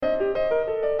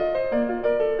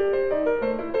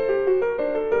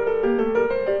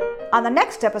On the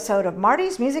next episode of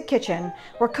Marty's Music Kitchen,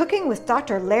 we're cooking with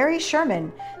Dr. Larry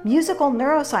Sherman, musical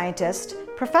neuroscientist,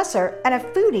 professor, and a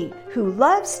foodie who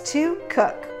loves to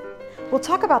cook. We'll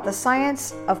talk about the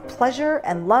science of pleasure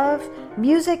and love,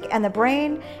 music and the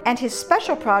brain, and his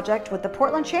special project with the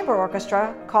Portland Chamber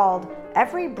Orchestra called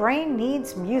Every Brain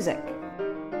Needs Music.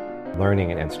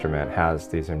 Learning an instrument has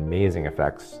these amazing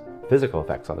effects, physical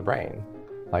effects on the brain,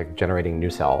 like generating new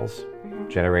cells,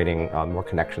 generating more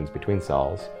connections between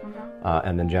cells,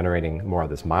 and then generating more of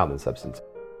this myelin substance.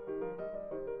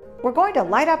 We're going to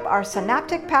light up our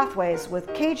synaptic pathways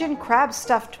with Cajun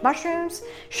crab-stuffed mushrooms,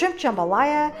 shrimp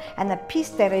jambalaya, and the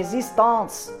piece de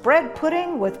resistance, bread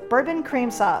pudding with bourbon cream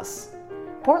sauce.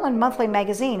 Portland Monthly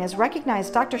Magazine has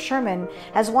recognized Dr. Sherman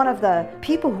as one of the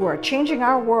people who are changing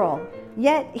our world,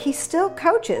 yet he still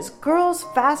coaches girls'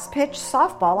 fast-pitch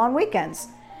softball on weekends.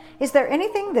 Is there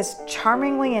anything this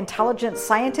charmingly intelligent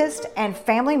scientist and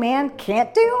family man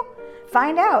can't do?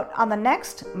 Find out on the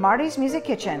next Marty's Music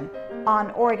Kitchen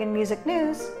on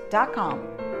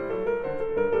OregonMusicNews.com.